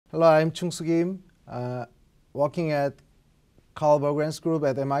Hello, I'm Chung-Soo Kim, working at Karl Berggren's group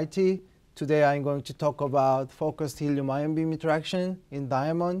at MIT. Today I'm going to talk about focused helium-ion beam interaction in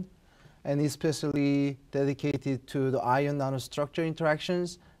diamond, and especially dedicated to the ion nanostructure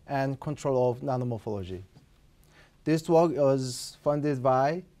interactions and control of nanomorphology. This work was funded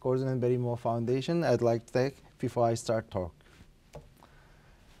by Gordon and Barrymore Foundation. I'd like to thank before I start talk.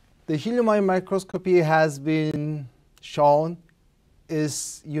 The helium-ion microscopy has been shown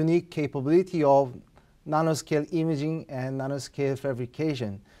its unique capability of nanoscale imaging and nanoscale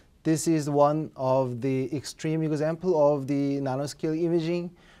fabrication. This is one of the extreme example of the nanoscale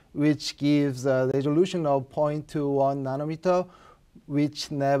imaging, which gives a resolution of 0.21 nanometer, which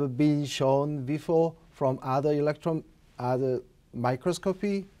never been shown before from other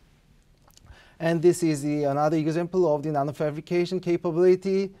microscopy. And this is another example of the nanofabrication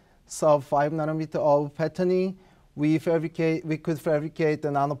capability, sub 5 nanometer of patterning. We could fabricate the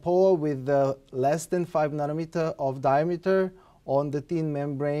nanopore with less than 5 nanometer of diameter on the thin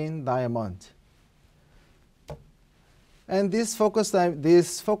membrane diamond. And this focus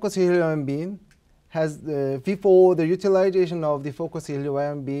helium beam has, before the utilization of the focus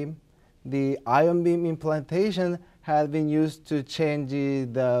helium beam, the ion beam implantation had been used to change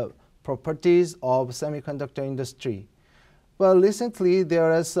the properties of semiconductor industry. But recently,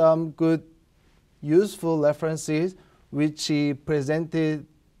 there are some good useful references which presenting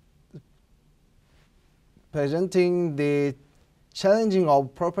the challenging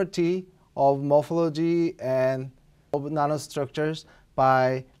of property of morphology and of nanostructures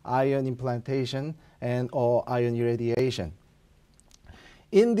by ion implantation and or ion irradiation.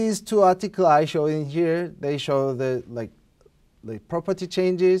 In these two articles I show in here, they show the property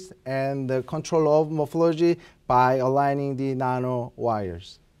changes and the control of morphology by aligning the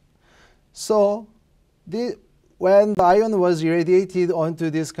nanowires. So when the ion was irradiated onto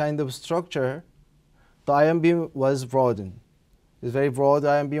this kind of structure, the ion beam was broadened. It's very broad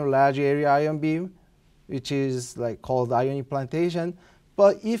ion beam, large area ion beam, which is called ion implantation.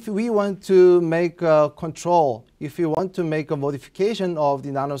 But if we want to make a control, if we want to make a modification of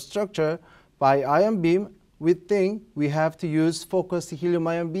the nanostructure by ion beam, we think we have to use focused helium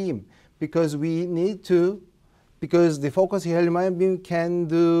ion beam because the focused helium ion beam can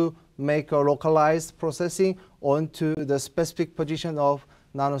make a localized processing onto the specific position of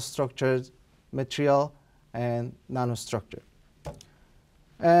nanostructured material and nanostructure.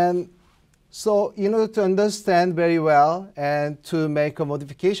 And so in order to understand very well and to make a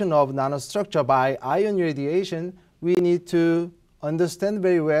modification of nanostructure by ion irradiation, we need to understand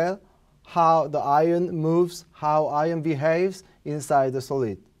very well how the ion moves, how ion behaves inside the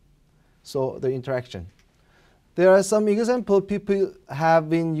solid. So the interaction. There are some examples people have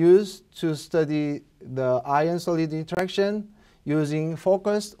been used to study the ion-solid interaction using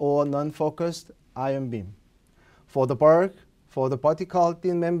focused or non-focused ion beam. For the bulk, for the vertical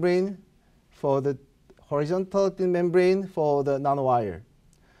thin membrane, for the horizontal thin membrane, for the nanowire.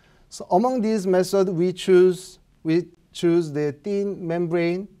 So among these methods, we choose the thin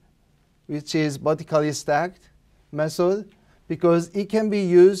membrane, which is vertically stacked method, because it can be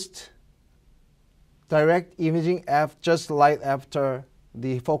used direct imaging just right after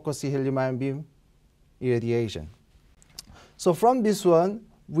the focused helium ion beam irradiation. So from this one,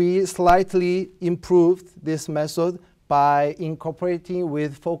 we slightly improved this method by incorporating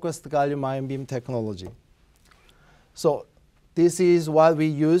with focused gallium ion beam technology. So this is what we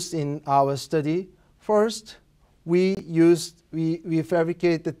used in our study. First, we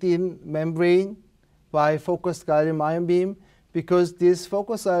fabricate the thin membrane by focused gallium ion beam, because this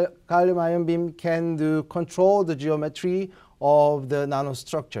focused gallium ion beam can control the geometry of the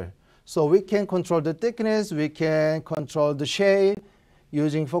nanostructure. So we can control the thickness, we can control the shape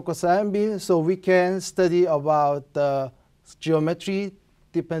using focused ion beam, so we can study about the geometry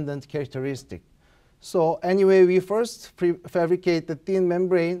dependent characteristic. So anyway, we first fabricate the thin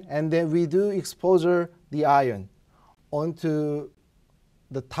membrane, and then we do exposure the ion onto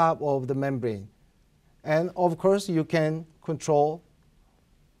the top of the membrane. And of course, you can control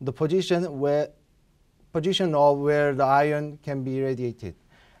the position of where the ion can be irradiated.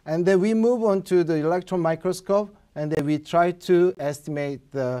 And then we move on to the electron microscope, and then we try to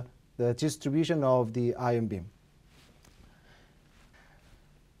estimate the distribution of the ion beam.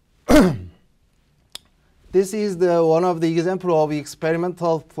 This is one of the example of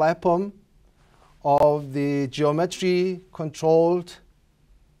experimental platform of the geometry controlled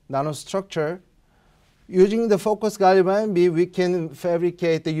nanostructure. Using the focused gallium ion beam, we can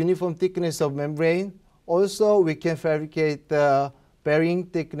fabricate the uniform thickness of membrane. Also, we can fabricate the varying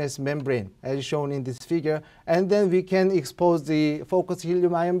thickness membrane, as shown in this figure. And then we can expose the focused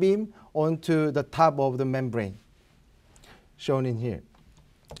helium ion beam onto the top of the membrane, shown in here.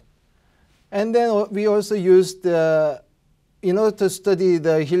 And then we also used, in order to study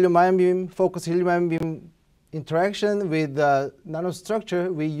the helium ion beam, focused helium ion beam interaction with the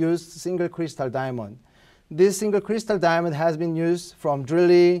nanostructure, we used single crystal diamond. This single crystal diamond has been used from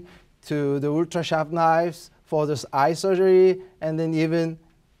drilling to the ultra sharp knives for this eye surgery, and then even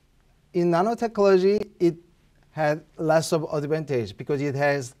in nanotechnology, it had less of advantage because it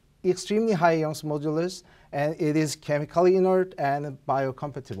has extremely high Young's modulus, and it is chemically inert and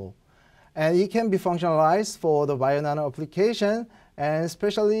biocompatible. And it can be functionalized for the bio-nano application, and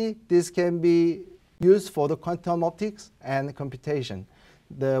especially this can be used for the quantum optics and computation.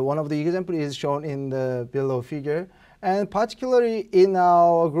 One of the examples is shown in the below figure. And particularly in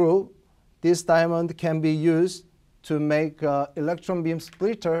our group, this diamond can be used to make an electron beam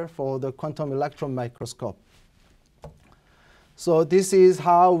splitter for the quantum electron microscope. So this is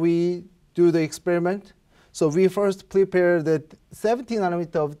how we do the experiment. So we first prepare the 70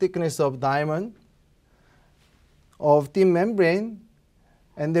 nanometer of thickness of diamond of thin membrane,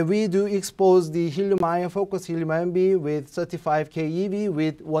 and then we do expose the helium ion, focused helium ion beam with 35 keV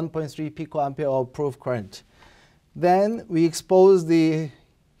with 1.3 picoampere of proof current. Then we expose the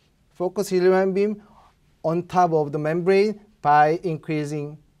focused helium ion beam on top of the membrane by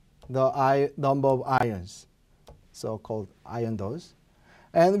increasing the number of ions, so-called ion dose.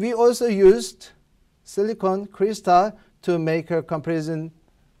 And we also used silicon crystal to make a comparison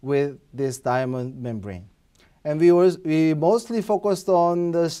with this diamond membrane. And we mostly focused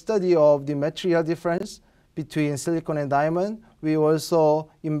on the study of the material difference between silicon and diamond. We also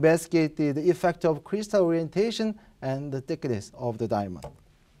investigated the effect of crystal orientation and the thickness of the diamond.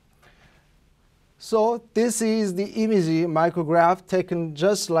 So this is the image micrograph taken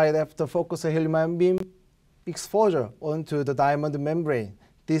just right after focused helium ion beam exposure onto the diamond membrane.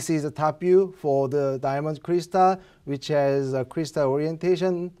 This is the top view for the diamond crystal, which has a crystal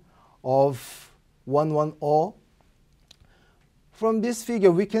orientation of 110. From this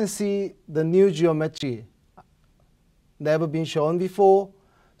figure, we can see the new geometry, never been shown before.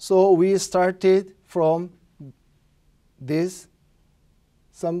 So we started from this,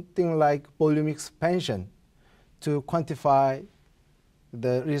 something like volume expansion, to quantify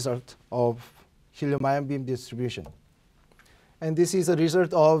the result of helium ion beam distribution. And this is a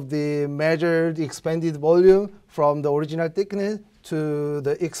result of the measured expanded volume from the original thickness to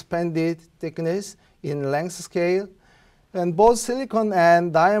the expanded thickness in length scale. And both silicon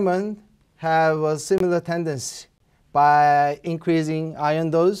and diamond have a similar tendency. By increasing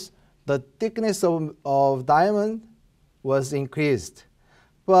ion dose, the thickness of diamond was increased.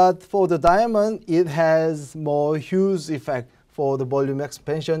 But for the diamond, it has more huge effect for the volume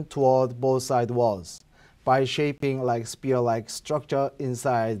expansion toward both side walls by shaping like spear-like structure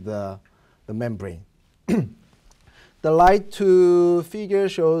inside the membrane. The light 2 figure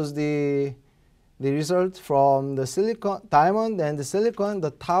shows the result from the silicon, diamond and the silicon.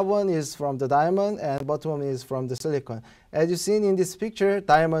 The top one is from the diamond and bottom one is from the silicon. As you see in this picture,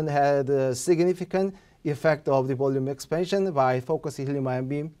 diamond had a significant effect of the volume expansion by focused helium ion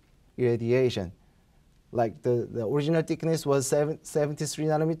beam irradiation. Like the original thickness was 73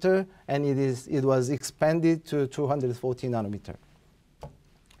 nanometer, and it was expanded to 240 nanometer.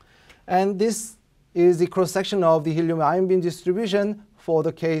 And this is the cross-section of the helium ion beam distribution for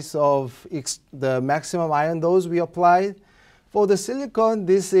the case of the maximum ion dose we applied. For the silicon,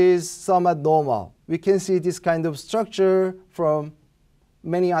 this is somewhat normal. We can see this kind of structure from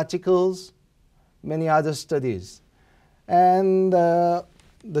many articles, many other studies. And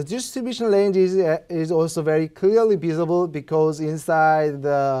the distribution range is also very clearly visible because inside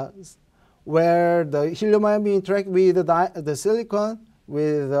where the helium ion beam interact with the silicon,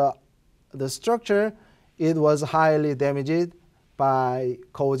 with the structure, it was highly damaged by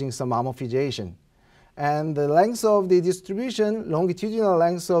causing some amorphization. And the length of the distribution, longitudinal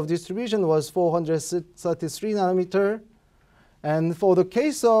length of distribution was 433 nanometer. And for the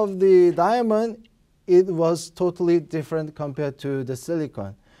case of the diamond, it was totally different compared to the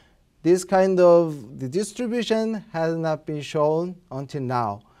silicon. This kind of the distribution has not been shown until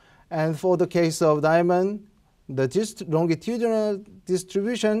now. And for the case of diamond, the longitudinal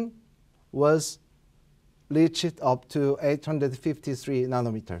distribution was reached up to 853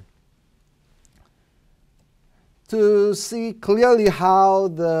 nanometer. To see clearly how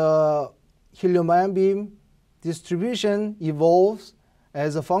the helium ion beam distribution evolves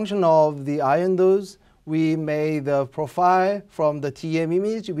as a function of the ion dose, we made the profile from the TM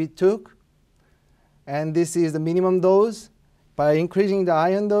image we took. And this is the minimum dose. by increasing the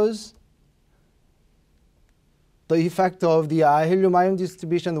ion dose, the effect of the helium-ion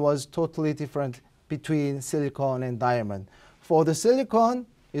distribution was totally different between silicon and diamond. For the silicon,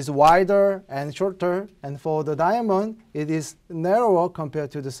 it's wider and shorter, and for the diamond, it is narrower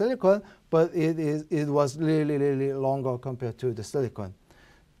compared to the silicon, but it was really, really longer compared to the silicon.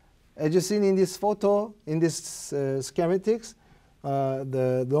 As you seen in this photo, in this schematics,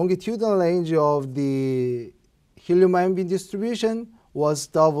 the longitudinal range of the helium-ion beam distribution was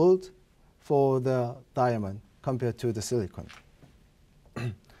doubled for the diamond compared to the silicon.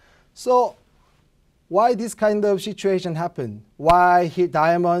 So why this kind of situation happened? Why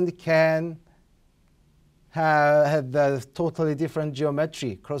diamond can have the totally different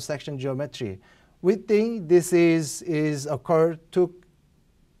geometry, cross-section geometry? We think this is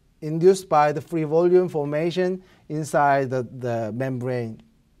induced by the free volume formation inside the membrane,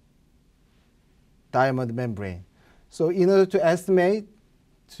 diamond membrane. So in order to estimate,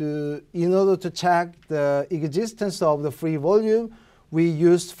 in order to check the existence of the free volume, we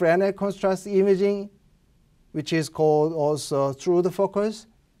used Fresnel contrast imaging, which is called also through the focus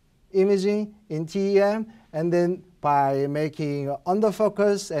imaging in TEM, and then by making under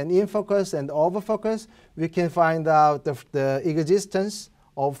focus and in focus and over focus, we can find out the existence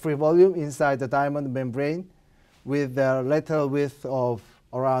of free volume inside the diamond membrane with the lateral width of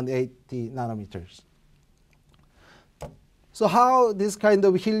around 80 nanometers. So how this kind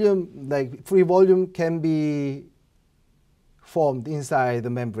of helium, like free volume, can be formed inside the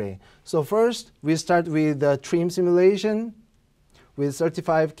membrane? So first, we start with the TRIM simulation with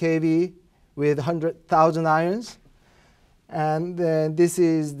 35 kV with 100,000 ions. And then this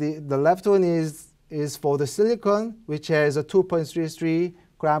is the left one is for the silicon, which has a 2.33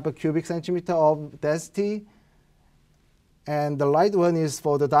 gram per cubic centimeter of density. And the right one is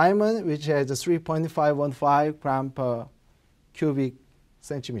for the diamond, which has a 3.515 gram per cubic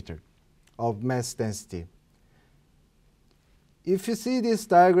centimeter of mass density. If you see this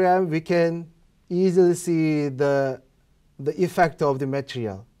diagram, we can easily see the effect of the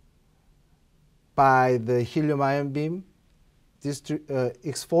material by the helium-ion beam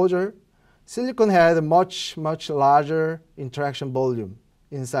exposure. Silicon had a much larger interaction volume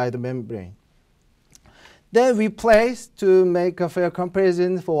inside the membrane. Then we place, to make a fair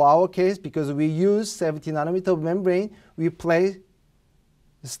comparison for our case, because we use 70 nanometer membrane, we place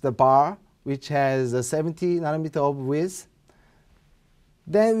the bar, which has a 70 nanometer of width.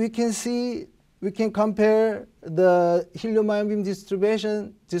 Then we can see, we can compare the helium-ion beam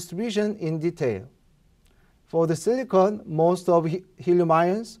distribution in detail. For the silicon, most of helium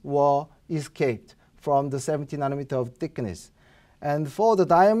ions were escaped from the 70 nanometer of thickness. And for the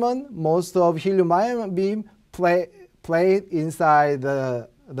diamond, most of helium-ion beam played inside the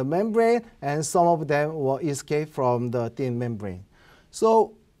membrane, and some of them were escaped from the thin membrane.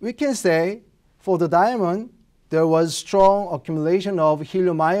 So we can say for the diamond, there was strong accumulation of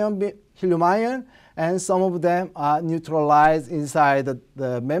helium-ion, and some of them are neutralized inside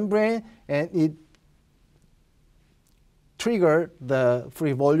the membrane, and it triggered the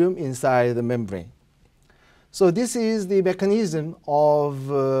free volume inside the membrane. So this is the mechanism of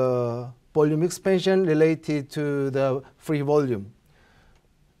volume expansion related to the free volume.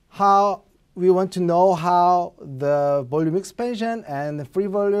 How we want to know how the volume expansion and the free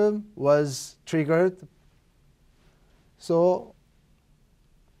volume was triggered. So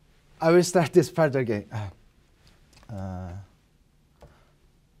I will start this part again.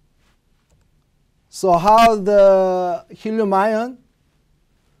 So how the helium ion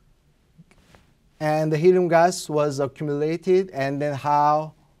and the helium gas was accumulated, and then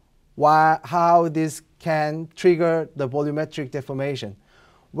how this can trigger the volumetric deformation.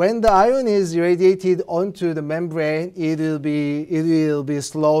 When the ion is radiated onto the membrane, it will be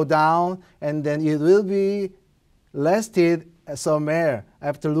slowed down, and then it will be lasted some air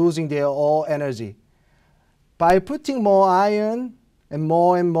after losing their all energy. By putting more ion and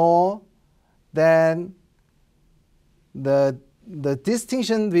more, then the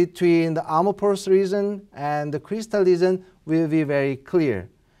distinction between the amorphous region and the crystal region will be very clear.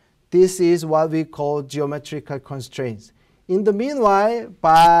 This is what we call geometrical constraints. In the meanwhile,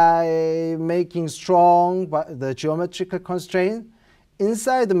 by making strong the geometrical constraint,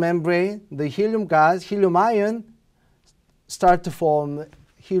 inside the membrane, the helium gas, helium ion, start to form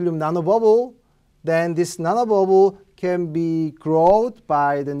helium nanobubble. Then this nanobubble can be grown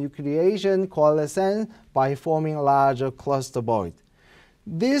by the nucleation coalescence by forming a larger cluster void.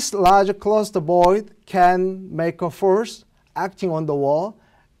 This larger cluster void can make a force acting on the wall,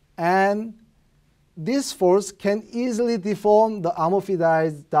 and this force can easily deform the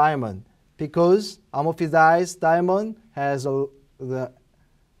amorphized diamond because amorphized diamond has a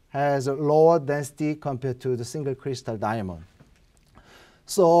lower density compared to the single crystal diamond.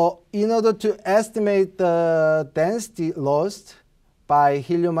 So in order to estimate the density lost by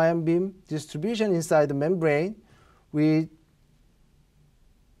helium ion beam distribution inside the membrane, we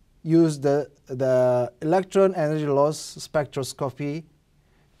use the electron energy loss spectroscopy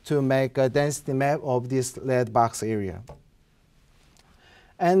to make a density map of this red box area.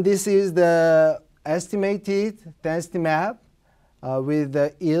 And this is the estimated density map with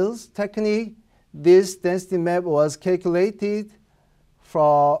the EELS technique. This density map was calculated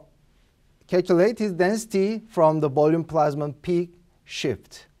density from the volume plasma peak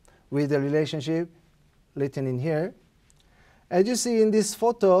shift with the relationship written in here. As you see in this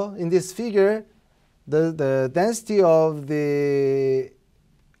photo, in this figure, the density of the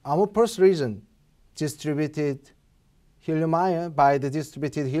amorphous region distributed helium ion, by the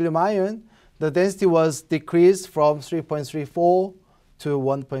distributed helium ion, the density was decreased from 3.34 to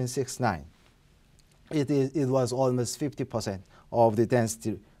 1.69. It was almost 50% of the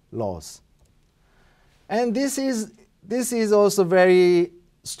density loss. And this is also very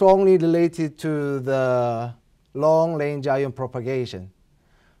strongly related to the long-range ion propagation.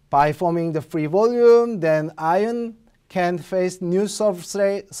 By forming the free volume, then ion can face new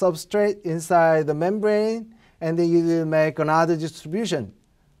substrate inside the membrane, and then you will make another distribution,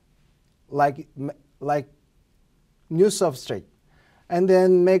 like new substrate, and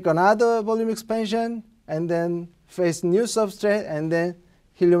then make another volume expansion, and then face new substrate, and then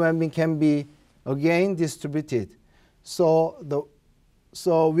helium ion beam can be again distributed. So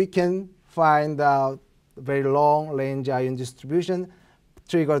we can find out very long range ion distribution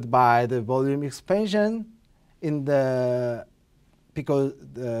triggered by the volume expansion in the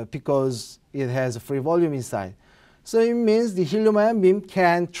because it has a free volume inside. So it means the helium ion beam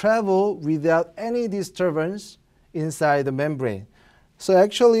can travel without any disturbance inside the membrane. So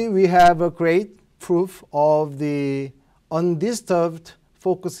actually we have a great proof of the undisturbed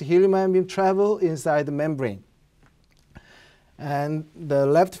focused helium ion beam travel inside the membrane. And the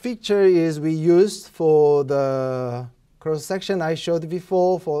left picture is we used for the cross section I showed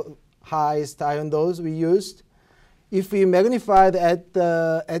before for highest ion dose we used. If we magnified at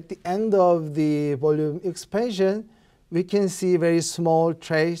the end of the volume expansion, we can see very small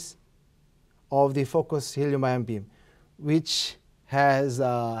trace of the focused helium ion beam, which has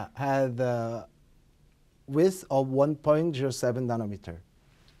had the width of 1.07 nanometer.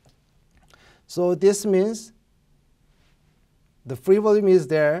 So this means the free volume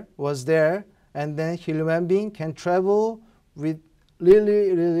was there, and then helium ion beam can travel with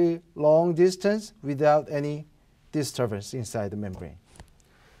really long distance without any disturbance inside the membrane.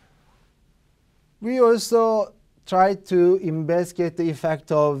 We also tried to investigate the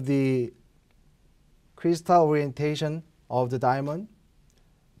effect of the crystal orientation of the diamond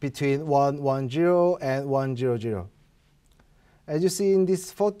between 110 and 100. As you see in this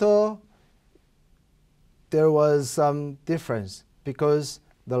photo, there was some difference because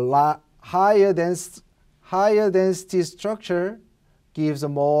the higher density structure gives a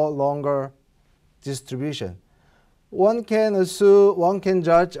more longer distribution. One can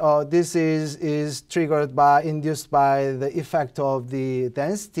judge this is triggered by, induced by the effect of the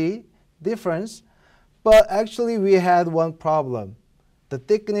density difference, but actually we had one problem. The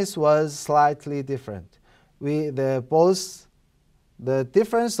thickness was slightly different. The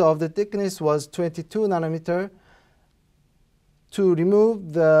difference of the thickness was 22 nanometer. To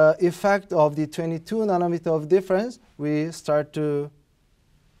remove the effect of the 22 nanometer of difference, we start to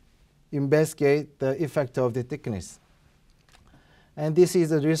investigate the effect of the thickness. And this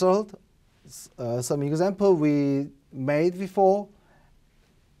is the result. Some example we made before.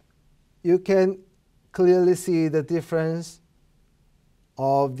 You can clearly see the difference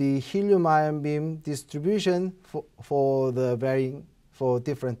of the helium ion beam distribution for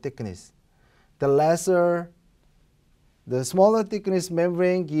different thickness. The smaller thickness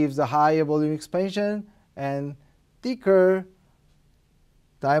membrane gives a higher volume expansion, and thicker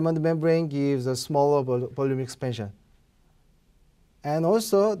diamond membrane gives a smaller volume expansion. And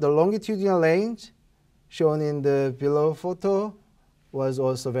also the longitudinal range shown in the below photo was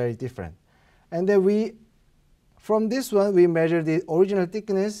also very different. And then from this one, we measure the original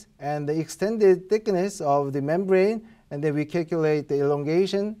thickness and the extended thickness of the membrane, and then we calculate the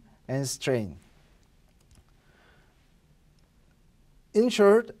elongation and strain. In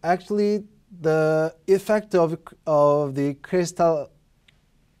short, actually, the effect of the crystal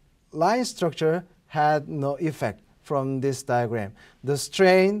line structure had no effect from this diagram. The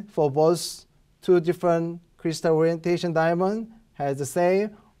strain for both two different crystal orientation diamond has the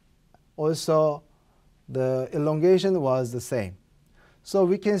same. also the elongation was the same. So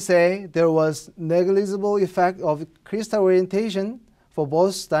we can say there was negligible effect of crystal orientation for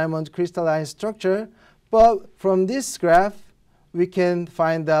both diamond crystalline structure, but from this graph we can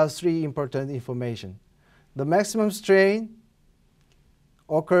find out three important information. The maximum strain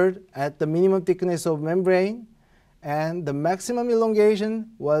occurred at the minimum thickness of membrane, and the maximum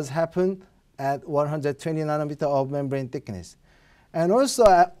elongation happened at 120 nanometer of membrane thickness. And also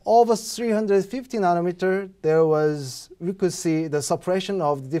at over 350 nanometer, we could see the suppression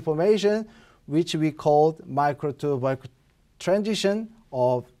of the deformation, which we called micro to micro transition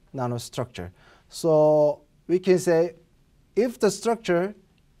of nanostructure. So we can say if the structure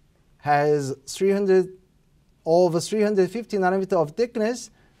has over 350 nanometer of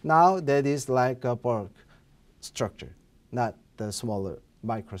thickness, now that is like a Berg structure, not the smaller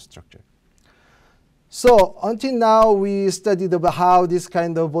microstructure. So until now, we studied about how this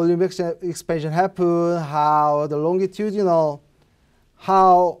kind of volume expansion happened, how the longitudinal,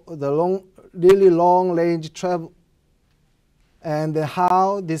 how the really long range travel, and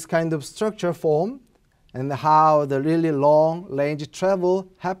how this kind of structure formed, and how the really long range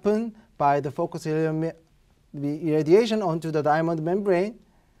travel happened by the focused helium irradiation onto the diamond membrane.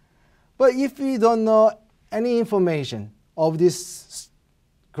 But if we don't know any information of this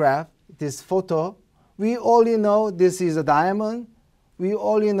graph, this photo, we only know this is a diamond. We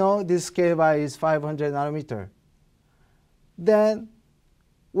only know this scale by is 500 nanometer. Then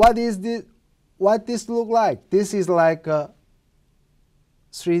what is this? What this look like? This is like a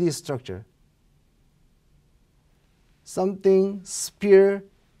 3D structure. Something sphere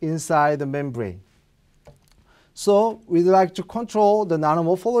inside the membrane. So we'd like to control the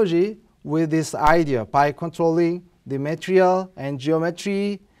nanomorphology with this idea by controlling the material and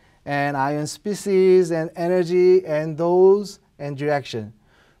geometry and ion species and energy and dose and direction.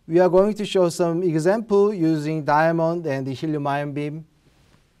 We are going to show some example using diamond and the helium ion beam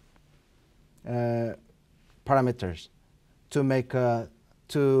parameters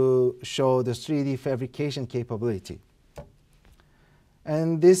to show the 3D fabrication capability.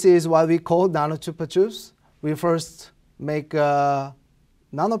 And this is what we call nanotube tubes. We first make a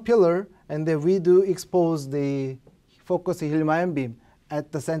nanopillar, and then we do expose the focused helium ion beam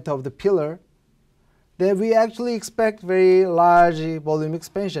at the center of the pillar. Then we actually expect very large volume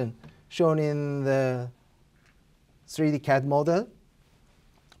expansion shown in the 3D CAD model.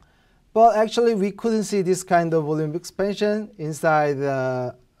 But actually, we couldn't see this kind of volume expansion inside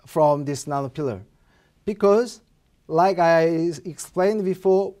from this nanopillar, because, like I explained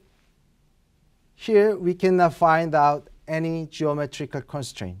before, here we cannot find out any geometrical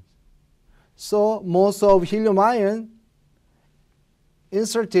constraints. So most of helium ion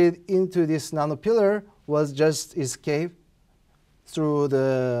inserted into this nanopillar was just escaped through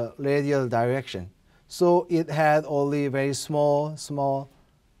the radial direction. So it had only very small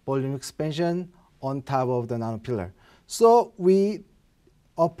volume expansion on top of the nanopillar. So we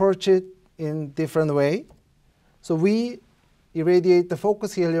approach it in different way. So we irradiate the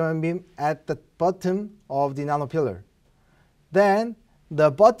focused helium beam at the bottom of the nanopillar. Then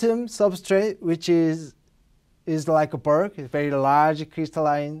the bottom substrate, which is like a Berg, a very large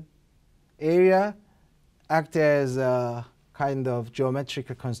crystalline area, act as a kind of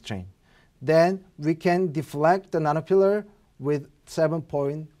geometrical constraint. Then we can deflect the nanopillar with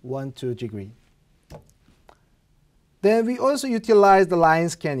 7.12 degree. Then we also utilize the line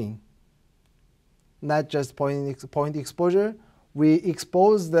scanning, not just point exposure. We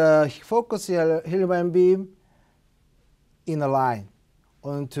expose the focused helium ion beam in a line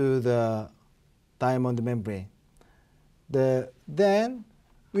onto the diamond membrane. Then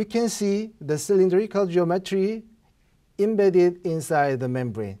we can see the cylindrical geometry embedded inside the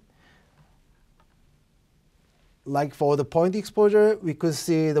membrane. Like for the point exposure, we could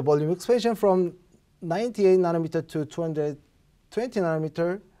see the volume expansion from 98 nanometer to 220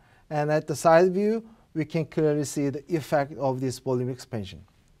 nanometer. And at the side view, we can clearly see the effect of this volume expansion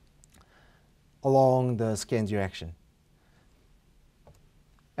along the scan direction.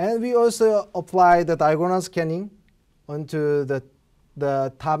 And we also apply the diagonal scanning onto the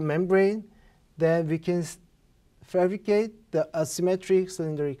top membrane. Then we can fabricate the asymmetric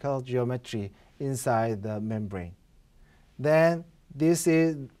cylindrical geometry inside the membrane. Then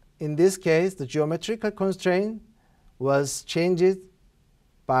in this case, the geometrical constraint was changed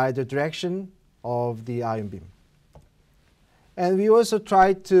by the direction of the ion beam. And we also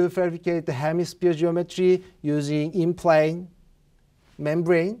tried to fabricate the hemisphere geometry using in-plane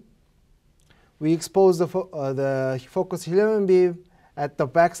membrane. We expose the focused helium beam at the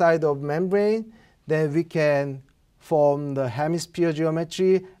backside of membrane. Then we can form the hemisphere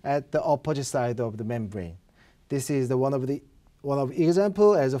geometry at the opposite side of the membrane. This is one of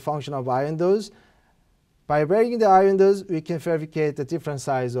example as a function of ion dose. By varying the ion dose, we can fabricate the different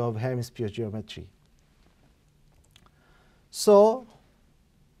size of hemisphere geometry. So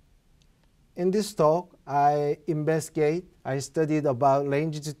in this talk, I studied about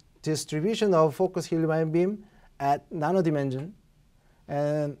range distribution of focused helium ion beam at nano dimension,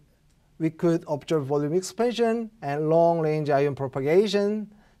 and we could observe volume expansion and long-range ion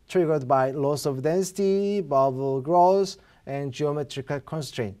propagation triggered by loss of density, bubble growth, and geometrical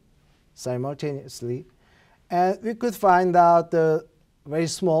constraint simultaneously. And we could find out the very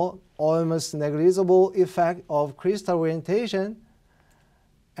small, almost negligible effect of crystal orientation.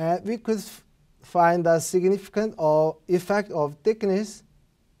 And we could find a significant effect of thickness,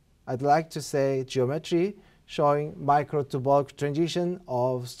 I'd like to say geometry, showing micro to bulk transition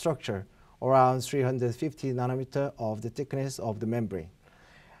of structure around 350 nanometer of the thickness of the membrane.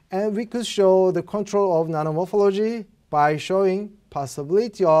 And we could show the control of nanomorphology by showing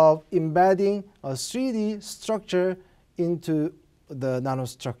possibility of embedding a 3D structure into the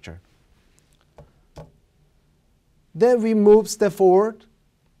nanostructure. Then we move step forward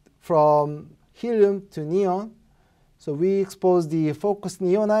from helium to neon. So we expose the focused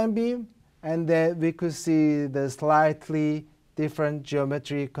neon ion beam, and then we could see the slightly different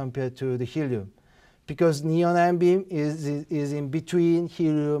geometry compared to the helium. Because neon ion beam is in between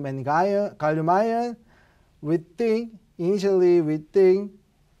helium and gallium ion, initially we think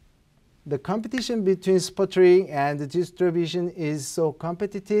the competition between sputtering and the distribution is so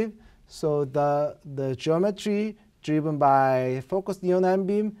competitive, so the geometry driven by focused neon ion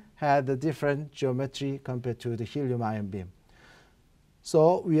beam had a different geometry compared to the helium ion beam.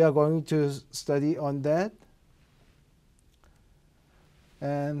 So we are going to study on that.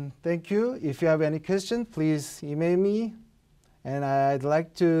 And thank you. If you have any question, please email me. And I'd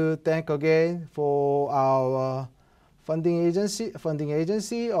like to thank again for our funding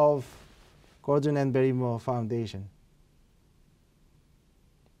agency of Gordon and Barrymore Foundation.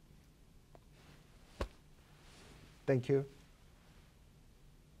 Thank you.